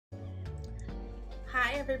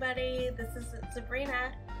Hi everybody, this is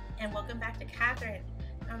Zebrina, and welcome back to Catherine.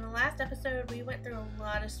 Now, in the last episode, we went through a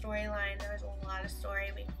lot of storyline. There was a lot of story.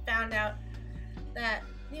 We found out that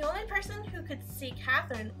the only person who could see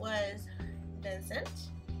Catherine was Vincent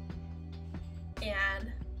and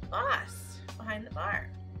Boss behind the bar.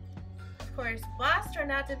 Of course, Boss turned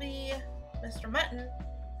out to be Mr. Mutton,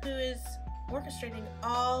 who is orchestrating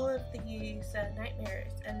all of these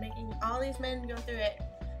nightmares and making all these men go through it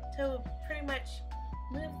to pretty much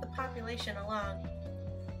move the population along.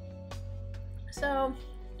 So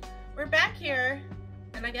we're back here,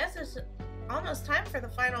 and I guess it's almost time for the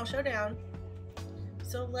final showdown.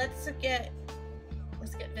 So let's get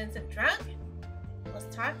Vincent drunk.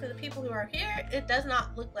 Let's talk to the people who are here. It does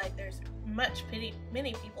not look like there's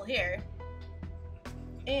many people here.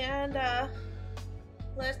 And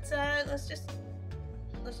let's just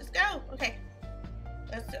go. Okay.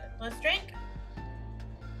 Let's drink.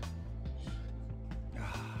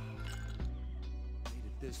 Made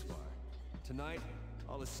it this far. Tonight,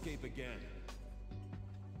 I'll escape again.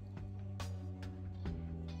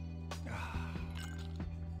 I'm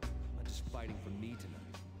not just fighting for me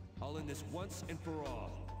tonight. I'll end this once and for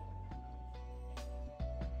all.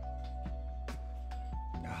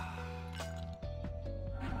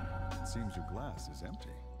 It seems your glass is empty.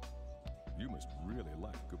 You must really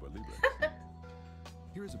like Cuba Libre.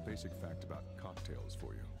 Here's a basic fact about cocktails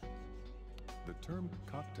for you. The term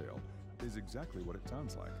cocktail is exactly what it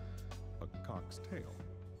sounds like. A cock's tail.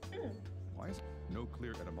 Why is it? No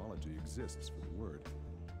clear etymology exists for the word,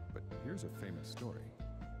 but here's a famous story.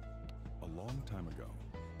 A long time ago,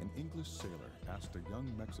 an English sailor asked a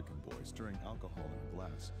young Mexican boy stirring alcohol in a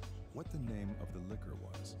glass what the name of the liquor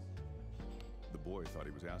was. The boy thought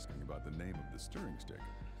he was asking about the name of the stirring stick,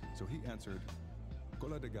 so he answered,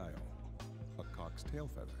 cola de gallo, a cock's tail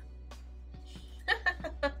feather.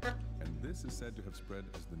 And this is said to have spread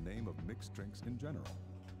as the name of mixed drinks in general.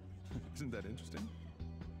 Isn't that interesting?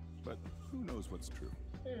 But who knows what's true?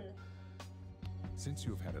 Since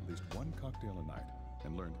you have had at least one cocktail a night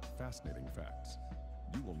and learned fascinating facts,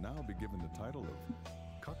 you will now be given the title of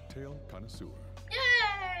Cocktail Connoisseur.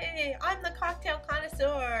 Yay! I'm the cocktail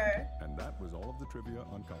connoisseur. And that was all of the trivia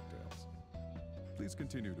on cocktails. Please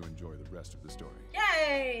continue to enjoy the rest of the story.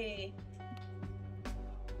 Yay!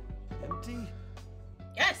 Empty?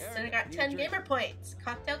 Yes, and I got 10 gamer points.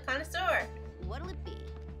 Cocktail connoisseur. What'll it be?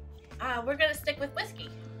 We're gonna stick with whiskey.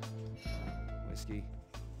 Whiskey?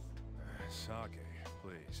 Sake,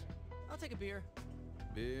 please. I'll take a beer.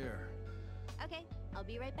 Beer. Okay, I'll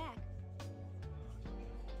be right back.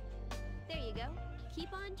 There you go.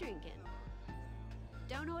 Keep on drinking.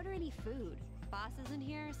 Don't order any food. Boss isn't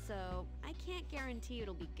here, so I can't guarantee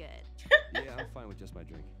it'll be good. Yeah, I'm fine with just my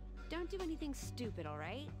drink. Don't do anything stupid, all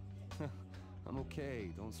right? I'm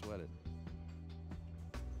okay, don't sweat it.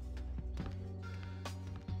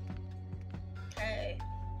 Okay,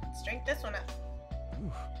 let's drink this one up.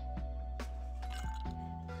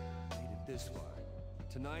 Made it this far.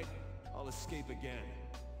 Tonight, I'll escape again.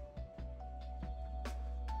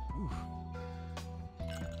 When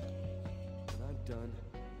I'm done,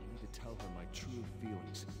 I need to tell her my true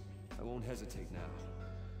feelings. I won't hesitate now.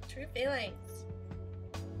 True feelings.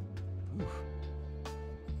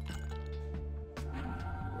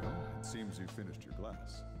 Well, it seems you finished your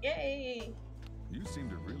glass. Yay! You seem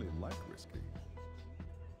to really like whiskey.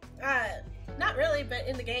 Not really, but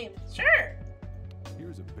in the game. Sure!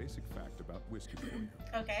 Here's a basic fact about whiskey for you.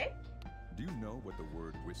 Okay. Do you know what the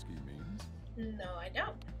word whiskey means? No, I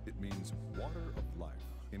don't. It means water of life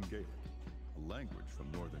in Gaelic, a language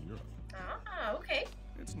from Northern Europe. Ah, okay.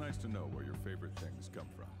 It's nice to know where your favorite things come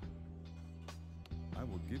from. I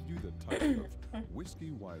will give you the title of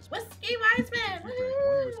Whiskey Wiseman. Whiskey Wiseman! If you drank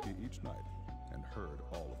one whiskey each night and heard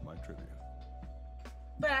all of my trivia.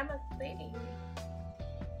 But I'm a lady.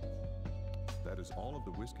 That is all of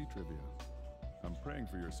the whiskey trivia. I'm praying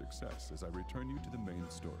for your success as I return you to the main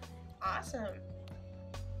story. Awesome.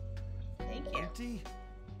 Thank you. Empty?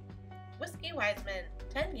 Whiskey Wiseman,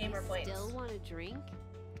 10 gamer points. Still want a drink?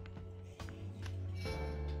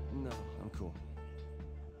 No, I'm cool.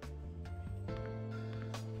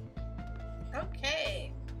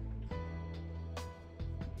 Okay.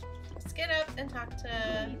 Let's get up and talk to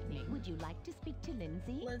Good evening. Would you like to speak to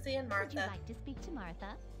Lindsay? Lindsay and Would you Martha. like to speak to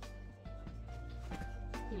Martha?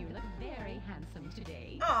 You look very handsome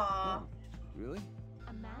today. Aww. Really?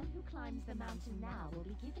 A man who climbs the mountain now will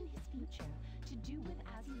be given his future to do with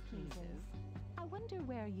as he pleases. I wonder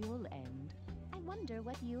where you'll end. I wonder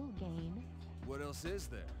what you'll gain. What else is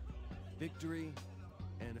there? Victory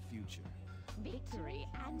and a future. Victory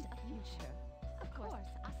and a future. Of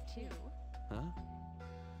course, us too. Huh?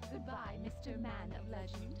 Goodbye. Goodbye, Mr. Man of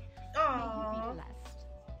Legend. Aww. May you be blessed.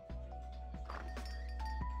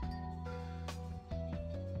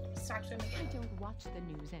 Let's talk to him I again. don't watch the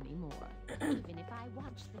news anymore. Even if I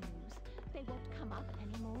watch the news, they won't come up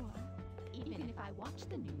anymore. Even if I watch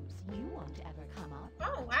the news, you won't ever come up.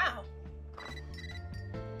 Oh, wow.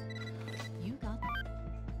 You got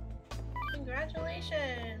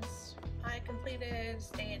Congratulations. I completed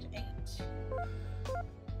stage 8.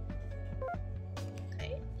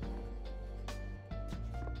 Okay.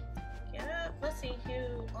 Get up. Let's see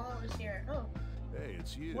who all is here. Oh, Hey,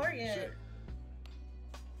 it's you. Morgan. Sit.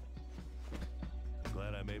 I'm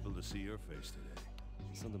glad I'm able to see your face today.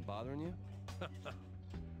 Is something bothering you?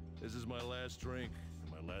 This is my last drink,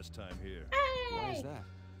 and my last time here. Why is Hey! that?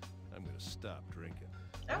 I'm gonna stop drinking.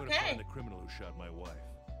 I'm gonna Okay. find the criminal who shot my wife,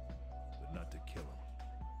 but not to kill him.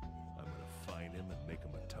 I'm gonna find him and make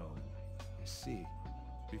him atone. I see.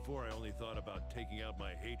 Before, I only thought about taking out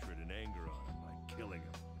my hatred and anger on him by killing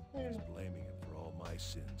him. I was blaming him for all my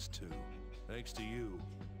sins, too. Thanks to you,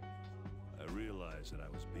 I realized that I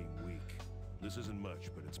was being weak. This isn't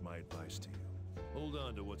much, but it's my advice to you. Hold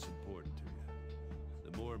on to what's important to you.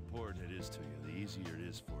 The more important it is to you, the easier it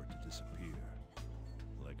is for it to disappear.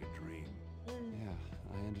 Like a dream. Yeah,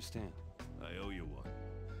 I understand. I owe you one.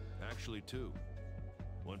 Actually, two.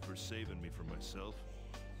 One for saving me from myself,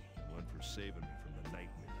 and one for saving me from the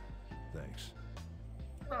nightmare. Thanks.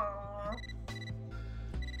 Aww.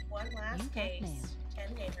 One You last got case. mail.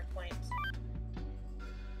 10 gamer points.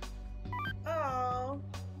 Oh.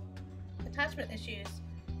 Attachment issues.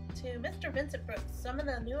 To Mr. Vincent Brooks, some of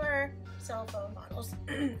the newer cell phone models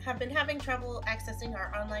have been having trouble accessing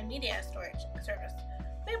our online media storage service.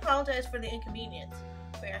 We apologize for the inconvenience.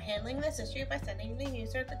 We are handling this issue by sending the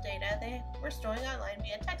user the data they were storing online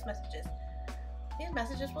via text messages. These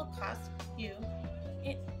messages will not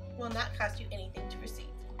cost you anything to receive.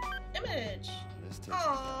 Image. This takes me back.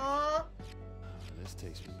 Aww. This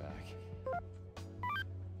takes me back.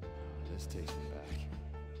 This takes me back.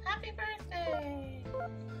 Happy birthday.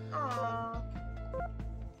 Aww.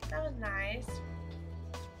 That was nice.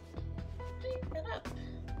 Pick it up.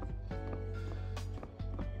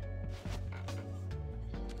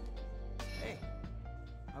 Hey,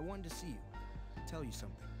 I wanted to see you. Tell you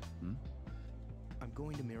something. Hmm? I'm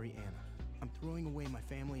going to marry Anna. I'm throwing away my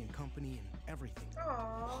family and company and everything.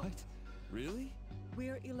 Aww. What? Really?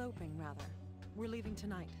 We're eloping, rather. We're leaving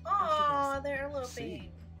tonight. Aww, After they're See.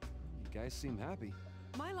 eloping. You guys seem happy.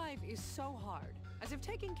 this. My life is so hard. As if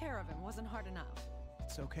taking care of him wasn't hard enough.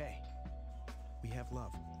 It's okay. We have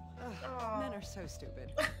love. Ugh, Aw. men are so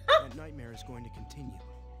stupid. That nightmare is going to continue.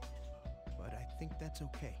 But I think that's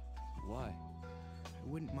okay. Why? I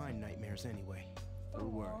wouldn't mind nightmares anyway.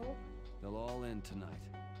 Don't worry. Aw. They'll all end tonight.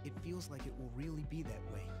 It feels like it will really be that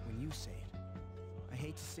way when you say it. I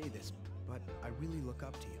hate to say this, but I really look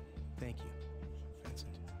up to you. Thank you,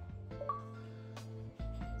 Vincent.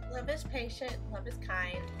 Love is patient, love is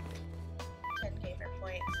kind. 10 gamer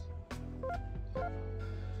points.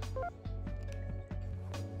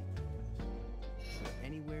 Is there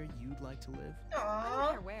anywhere you'd like to live? I don't Aww.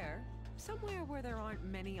 care where. Somewhere where there aren't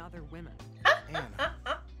many other women. Anna.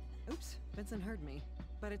 Oops, Vincent heard me.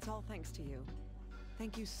 But it's all thanks to you.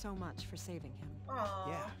 Thank you so much for saving him. Aww.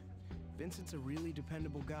 Yeah, Vincent's a really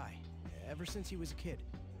dependable guy. Ever since he was a kid.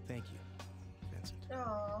 Thank you, Vincent.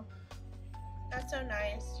 Aww. That's so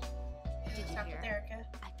nice. Did you Talk with hear? Erica.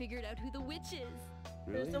 I figured out who the witch is.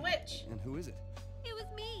 Really? Who's the witch? And who is it? It was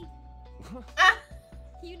me. Ah!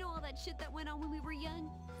 You know all that shit that went on when we were young?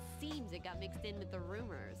 Seems it got mixed in with the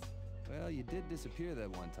rumors. Well, you did disappear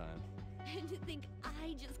that one time. And to think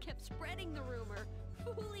I just kept spreading the rumor,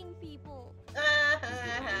 fooling people. Is there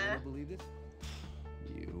anyone who believed it?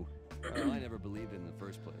 You. Well, I never believed it in the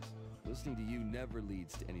first place. Listening to you never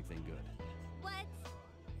leads to anything good. What?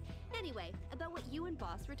 Anyway, about what you and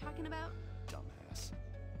Boss were talking about? Dumbass.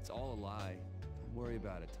 It's all a lie. Don't worry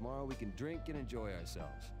about it. Tomorrow we can drink and enjoy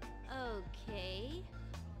ourselves. Okay.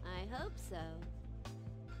 I hope so.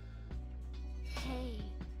 Hey,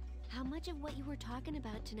 how much of what you were talking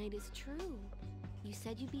about tonight is true? You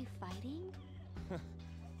said you'd be fighting?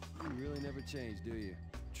 You really never change, do you?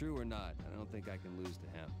 True or not, I don't think I can lose to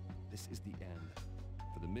him. This is the end.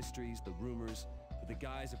 For the mysteries, the rumors, for the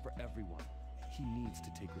guys, and for everyone. He needs to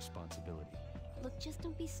take responsibility. Look, just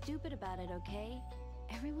don't be stupid about it, okay?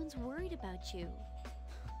 Everyone's worried about you.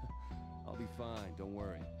 I'll be fine, don't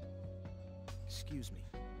worry. Excuse me.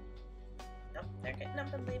 Oh, they're getting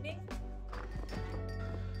up and leaving.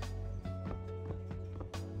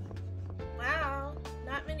 Wow,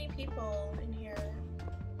 not many people in here.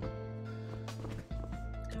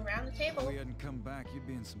 Go around the table. If we hadn't come back, you'd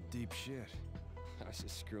be in some deep shit. I was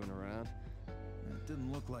just screwing around. It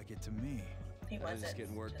didn't look like it to me. He I was wasn't. just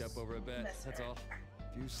getting worked up over a bet, messing that's all. around.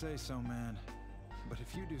 If you say so, man. But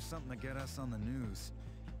if you do something to get us on the news,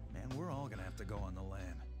 man, we're all gonna have to go on the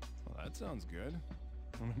lam. Well, that sounds good.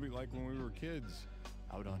 It'll be like when we were kids,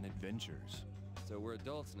 out on adventures. So we're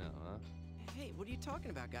adults now, huh? Hey, what are you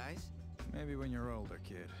talking about, guys? Maybe when you're older,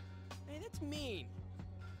 kid. Hey, that's mean.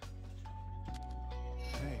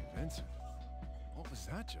 Hey, Vincent. What was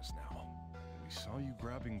that just now? We saw you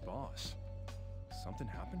grabbing Boss. Something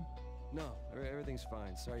happened? No, everything's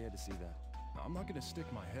fine. Sorry you had to see that. Now, I'm not gonna stick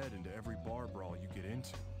my head into every bar brawl you get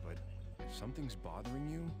into, but if something's bothering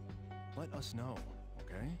you, let us know,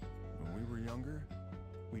 okay? When we were younger,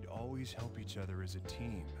 we'd always help each other as a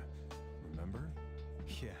team. Remember?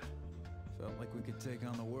 Yeah. Felt like we could take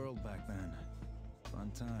on the world back then.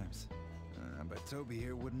 Fun times. But Toby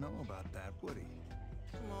here wouldn't know about that, would he?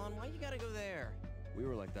 Come on, why you gotta go there? We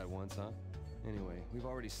were like that once, huh? Anyway, we've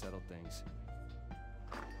already settled things.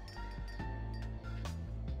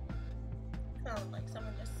 Sounded like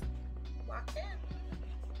someone just walked in.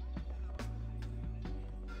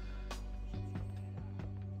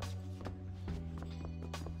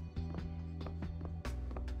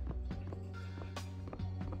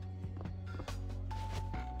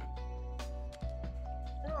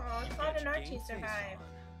 Oh, Todd and Archie survived.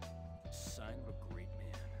 Sign of a great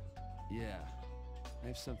man. Yeah, I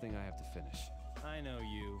have something I have to finish. I know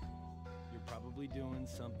you. You're probably doing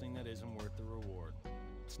something that isn't worth the reward.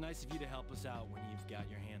 It's nice of you to help us out when you've got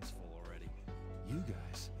your hands full already. You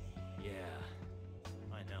guys? Yeah,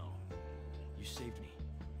 I know. You saved me.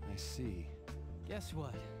 I see. Guess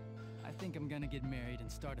what? I think I'm gonna get married and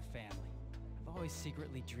start a family. I've always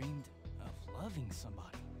secretly dreamed of loving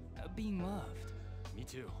somebody, of being loved. Me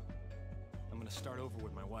too. I'm gonna start over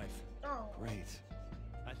with my wife. Oh. Great.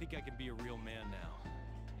 I think I can be a real man now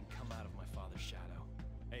and come out of my father's shadow.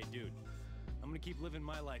 Hey, dude, I'm gonna keep living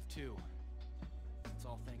my life too. It's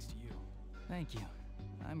all thanks to you. Thank you.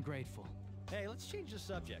 I'm grateful. Hey, let's change the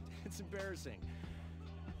subject. It's embarrassing.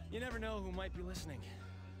 You never know who might be listening.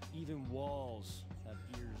 Even walls have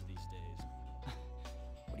ears these days.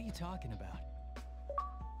 What are you talking about?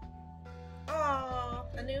 Oh,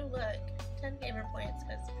 a new look. 10 gamer points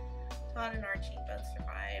because Todd and Archie both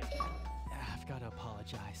survived. I've got to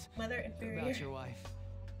apologize. Mother What Empireo. about your wife?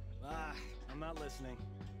 Ah, I'm not listening.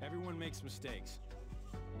 Everyone makes mistakes.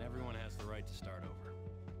 And everyone has the right to start over.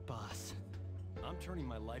 Boss. I'm turning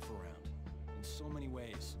my life around in so many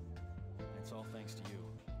ways. And it's all thanks to you.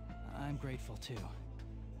 I'm grateful too.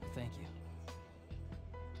 Thank you.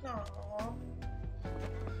 Aww.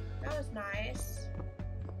 That was nice.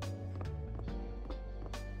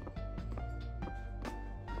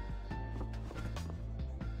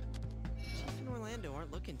 Chief and Orlando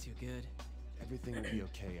aren't looking too good. Everything will be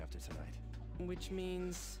okay after tonight. Which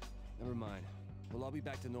means... Never mind. We'll all be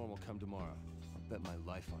back to normal come tomorrow. I'll bet my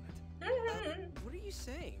life on it. What are you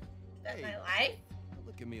saying? That's Hey. my life. Don't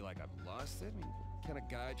look at me like I've lost it. I mean, kind of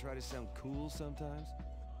guy try to sound cool sometimes?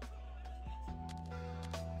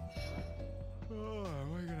 Oh,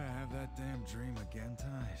 am I gonna have that damn dream again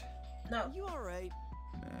tonight? No. Are you alright?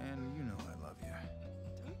 Man, you know I love you.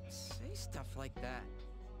 Don't say stuff like that.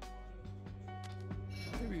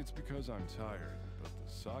 Maybe it's because I'm tired, but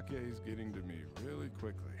the sake's getting to me really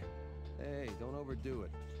quickly. Hey, don't overdo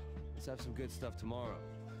it. Let's have some good stuff tomorrow.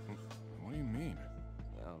 What do you mean?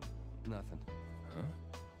 Well, nothing. Huh?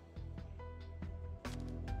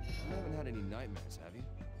 You haven't had any nightmares, have you?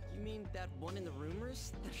 You mean that one in the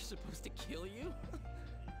rumors that are supposed to kill you?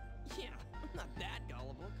 Yeah, I'm not that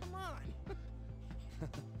gullible, come on.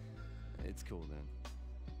 It's cool then.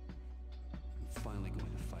 I'm finally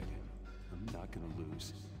going to fight him. I'm not gonna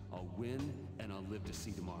lose. I'll win, and I'll live to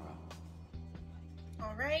see tomorrow.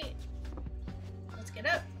 Alright. Let's get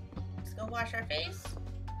up. Let's go wash our face.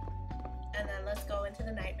 And then let's go into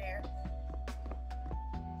the nightmare.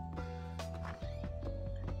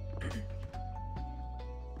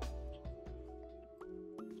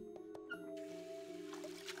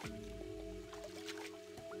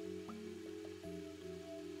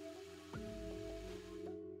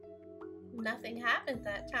 Nothing happened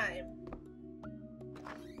that time.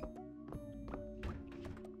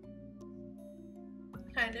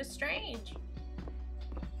 Kind of strange.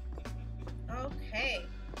 Okay.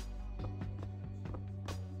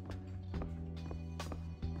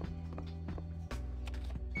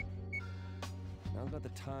 Now's not the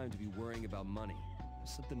time to be worrying about money.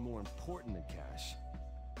 There's something more important than cash.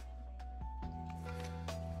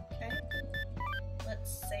 Okay.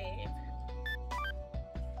 Let's save.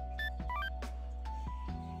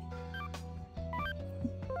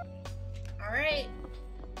 Alright.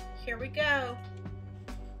 Here we go.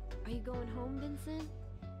 you going home, Vincent?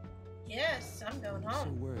 Yes, I'm going I'm so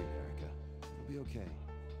home. worried, Erica. It'll be okay.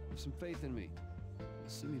 Have some faith in me.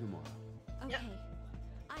 See me tomorrow. Okay. Yep.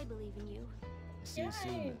 I believe in you. See you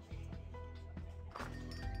soon. Yay. Then.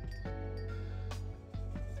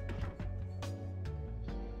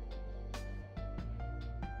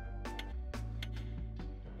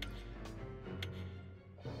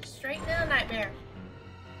 Straight into the nightmare.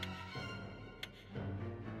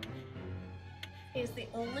 He's the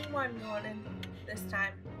only one going in this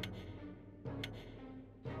time.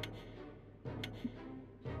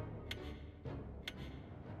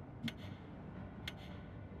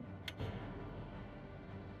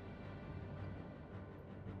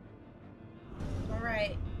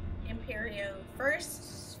 Alright, Empireo,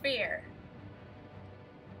 first sphere.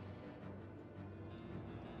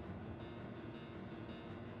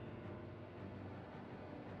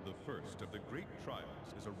 The first of the great trials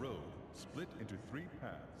is a road split into 3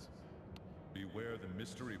 paths. Beware the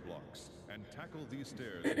mystery blocks and tackle these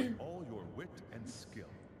stairs with all your wit and skill.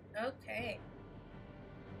 Okay.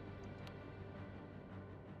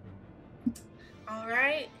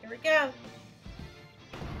 Alright, here we go.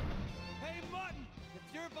 Hey, Mutton!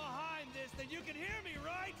 If you're behind this, then you can hear me,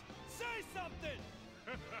 right? Say something!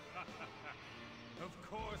 Of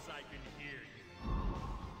course I can hear you.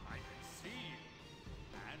 I can see you.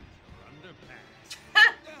 And your underpants.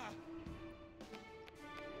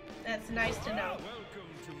 That's nice to know.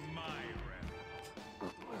 Welcome to my realm.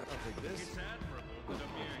 I'll take this. It's admirable that a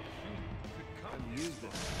mere human could come And this use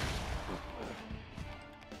this. far.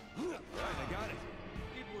 Right, I got it.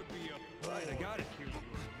 It would be a Right, I got it. kill you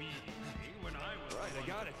immediately when I was Right, the I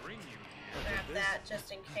got one to it. bring you here. Grab that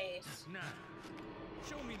just in case. Now,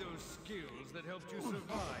 show me those skills that helped you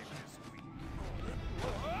survive this week.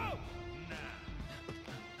 Now,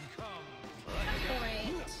 come.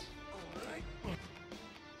 Point.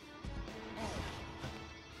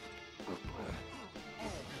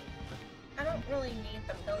 I don't really need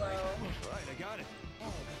the pillow. Right, I got it.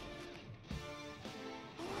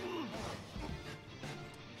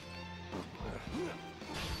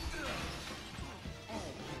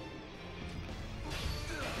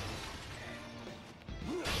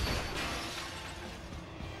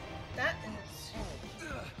 That is...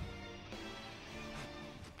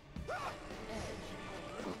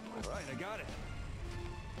 Right, I got it.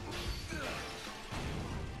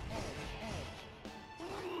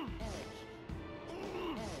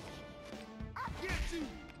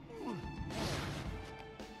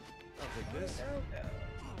 I'll take this. Go, go.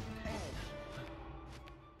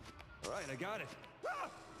 Right, I got it.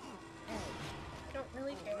 I don't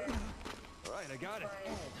really care. Right, I got it.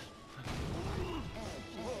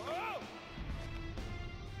 Fine.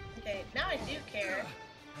 Okay, now I do care.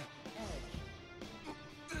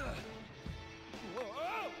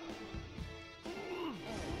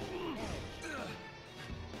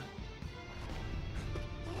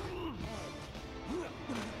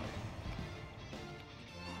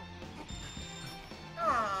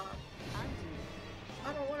 Aw,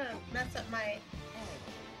 I don't want to mess up my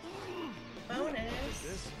bonus.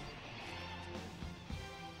 This.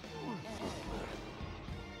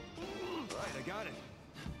 Right, I got it.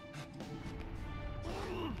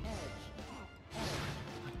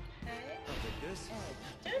 Okay. I'll take this.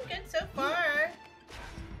 Doing good so far.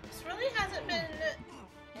 This really hasn't been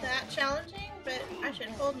that challenging, but I should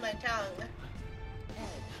hold my tongue.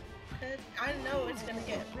 Because I know it's going to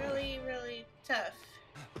get really, really tough.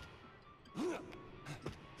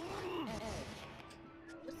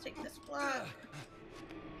 Let's take this block.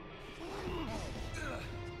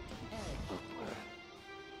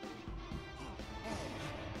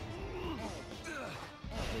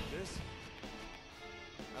 I'll take this.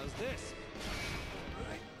 How's this?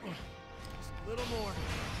 Right. Just a little more.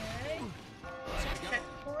 Okay.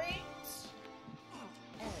 Checkpoint.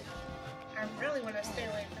 I really want to stay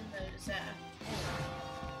away from those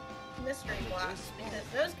mystery blocks because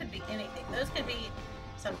those could be anything. Those could be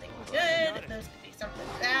something good. Those could be something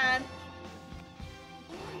bad.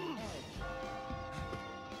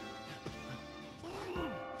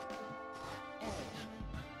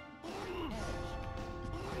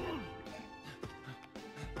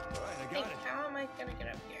 Right, I Hey, got it. how am I gonna get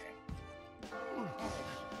up here?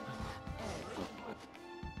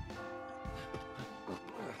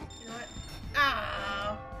 You know what?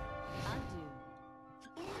 Ah.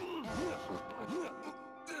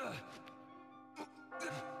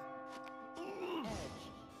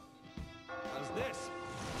 How's this?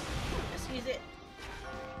 Just use it.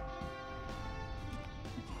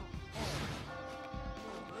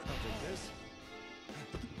 I'll take this.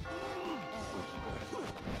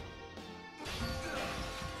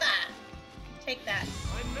 Ah. Take that.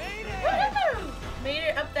 I made it! Woo! Made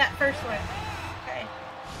it up that first one. Okay.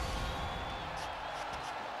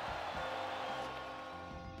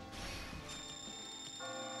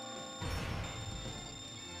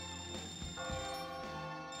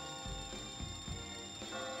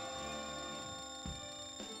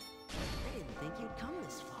 I didn't think you'd come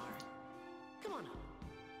this far. Come on up.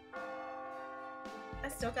 I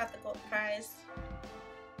still got the gold prize.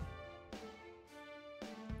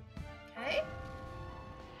 Okay.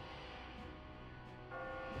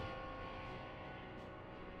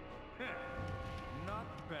 Not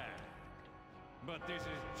bad. But this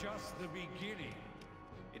is just the beginning.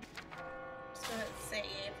 Just gonna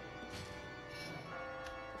save.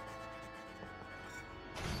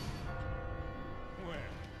 Well,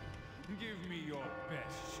 give me your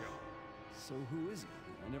best shot. So who is he?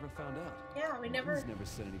 I never found out. Yeah, we never. He's never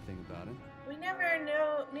said anything about him. We never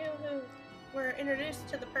knew who were introduced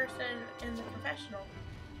to the person in the confessional.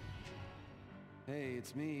 Hey,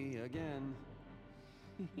 it's me again.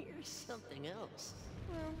 Here's something else.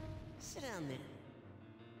 Well, sit down then.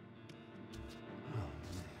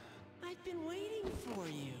 I've been waiting for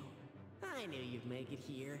you. I knew you'd make it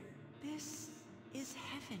here. This is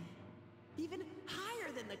heaven. Even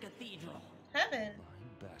higher than the cathedral. Heaven.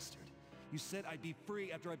 Lying bastard. You said I'd be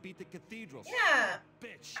free after I beat the cathedral. Yeah.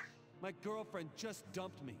 Bitch. My girlfriend just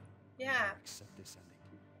dumped me. Yeah. I'll accept this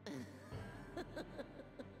ending.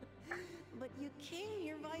 But you came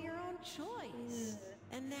here by your own choice.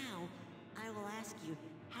 And now, I will ask you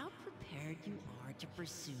how prepared you are to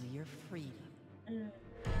pursue your freedom.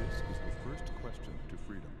 This is the first question to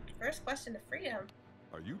freedom. First question to freedom.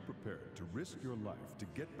 Are you prepared to risk your life to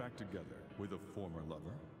get back together with a former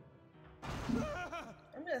lover?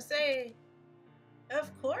 I'm gonna say,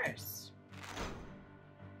 of course.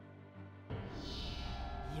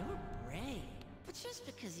 You're brave. But just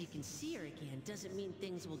because you can see her again doesn't mean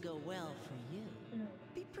things will go well for you.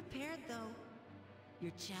 Be prepared, though.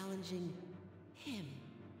 You're challenging him.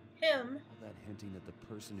 Him? All that hinting that the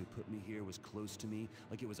person who put me here was close to me,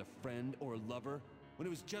 like it was a friend or a lover, when it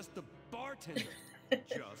was just the bartender.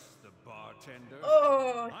 Just the bartender?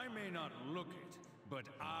 Oh. I may not look it, but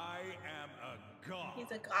I am a god. He's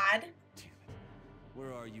a god. Damn it.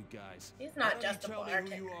 Where are you guys? He's not Why just a don't you bartender.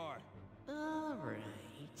 tell me who you are? All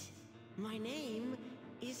right. My name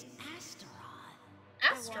is Astaroth.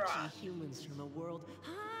 Astaroth. I watch you humans from a world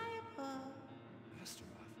high above. Astaroth?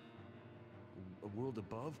 A world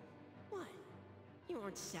above? What? You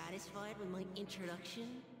weren't satisfied with my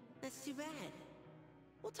introduction? That's too bad.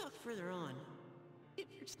 We'll talk further on. If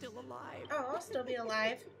you're still alive. Oh, I'll still be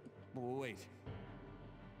alive. Wait.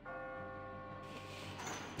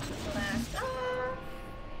 Blast off.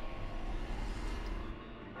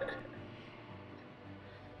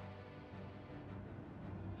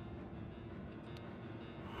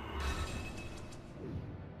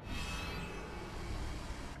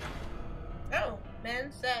 Oh,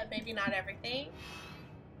 men said maybe not everything.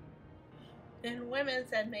 And women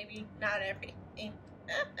said maybe not everything.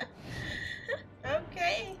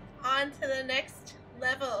 Okay, on to the next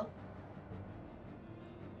level.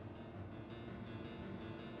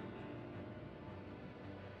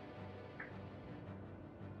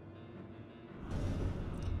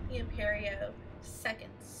 The Empireo,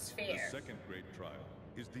 second sphere. The second great trial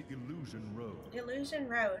is the Illusion Road. Illusion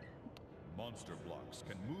Road. Monster blocks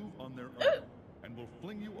can move on their Ooh. own and will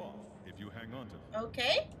fling you off if you hang on to them.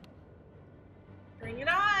 Okay. Bring it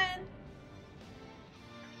on.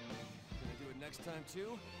 Can I do it next time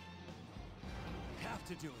too? Have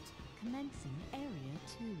to do it. Commencing Area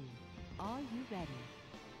 2. Are you ready?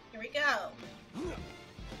 Here we go.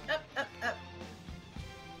 Up, up, up.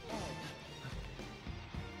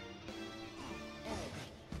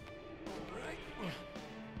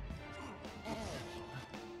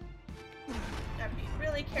 Gotta be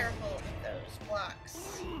really careful with those blocks.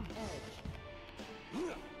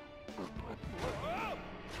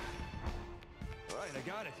 Alright, I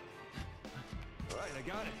got it. Alright, I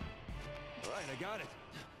got it. Alright, I got it.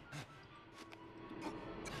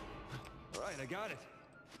 Alright, I got it.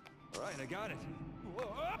 Alright, I got it.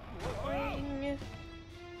 Ring.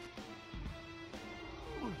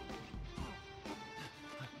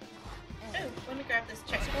 Oh, let me grab this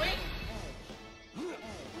checkpoint.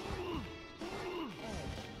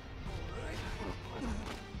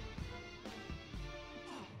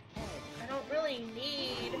 I don't really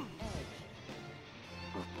need...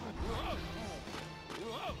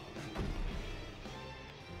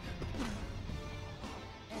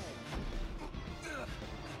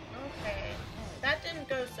 Okay, that didn't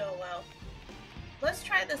go so well. Let's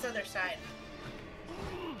try this other side.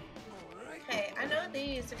 Okay, I know about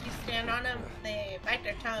these? If you stand on them, they bite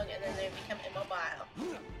their tongue and then they become immobile.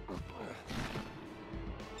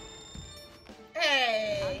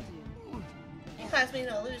 Hey! You caused me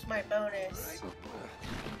to lose my bonus.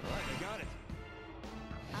 Alright, I got it.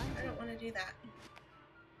 I don't want to do that.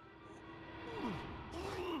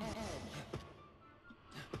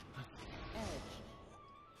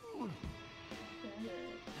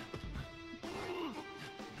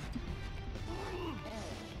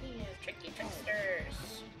 Yeah, tricky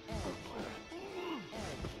tricksters.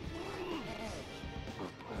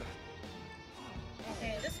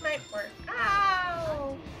 Okay, this might work.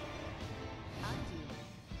 Ow!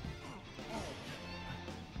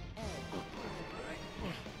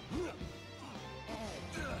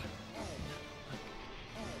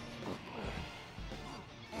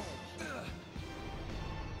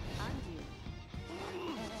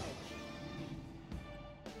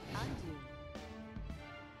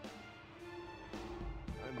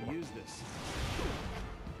 I'm gonna use this.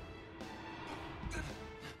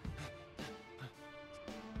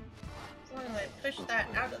 As long as I push that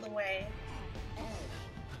out of the way. Okay,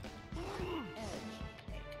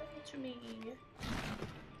 come to me.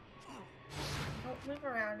 Don't move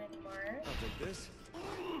around anymore. I'll take this.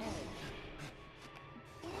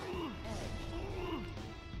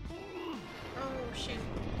 Oh, shoot.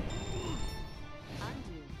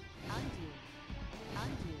 Undo, undo,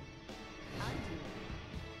 undo, undo.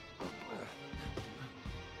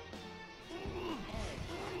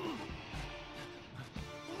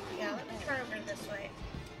 Yeah, let me try over this way.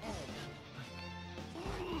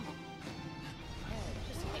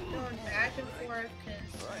 Just keep going back and forth,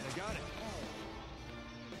 because... Alright, I got it.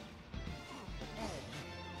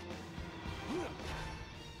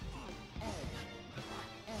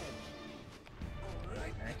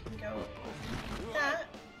 I can go that.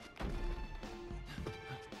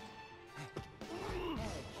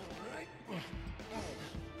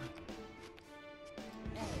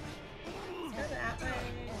 Let's go that way.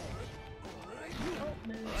 Don't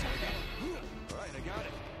move. Okay. Alright, I got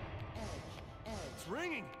it. It's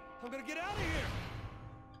ringing. I'm gonna get out of here.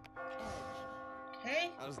 Okay.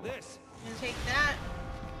 How's this? I'm gonna take that.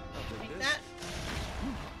 I'll take Take this. that.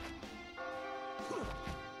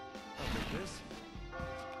 I'll take this.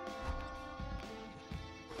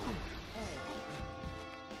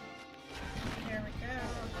 There we go.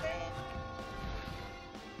 Okay.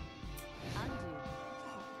 Undo.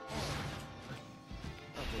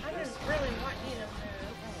 I'll take I this. didn't really want you to move.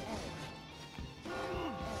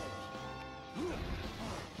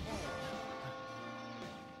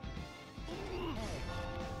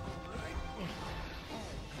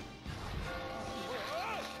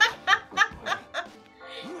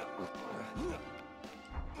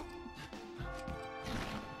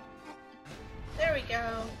 There we go.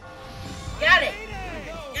 Got it.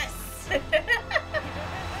 Yes.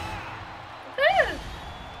 Woo!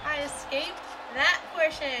 I escaped that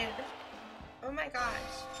portion. Oh my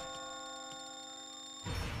gosh.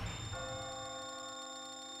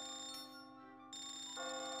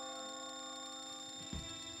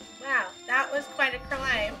 Wow, that was quite a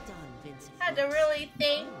climb. Well done, Vincent. Had to really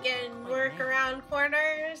think and work around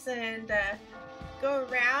corners and go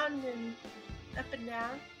around and up and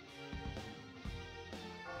down.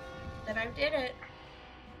 But I did it.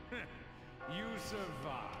 You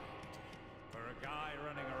survived. For a guy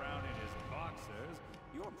running around in his boxers,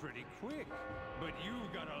 you're pretty quick. But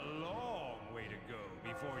you've got a long way to go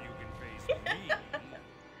before you can face me.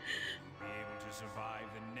 Be able to survive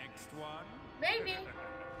the next one? Maybe.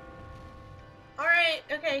 Alright,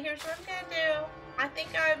 okay, here's what I'm gonna do. I think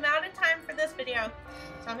I'm out of time for this video.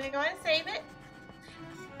 So I'm gonna go ahead and save it.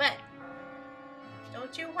 But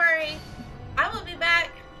don't you worry. I will be back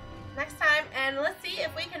next time and let's see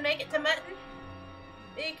if we can make it to Mutton.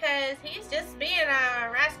 Because he's just being a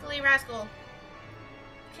rascally rascal.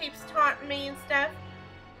 Keeps taunting me and stuff.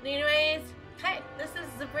 Anyways, hey, this is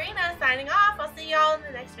Zebrina signing off. I'll see y'all in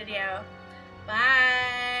the next video.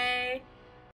 Bye.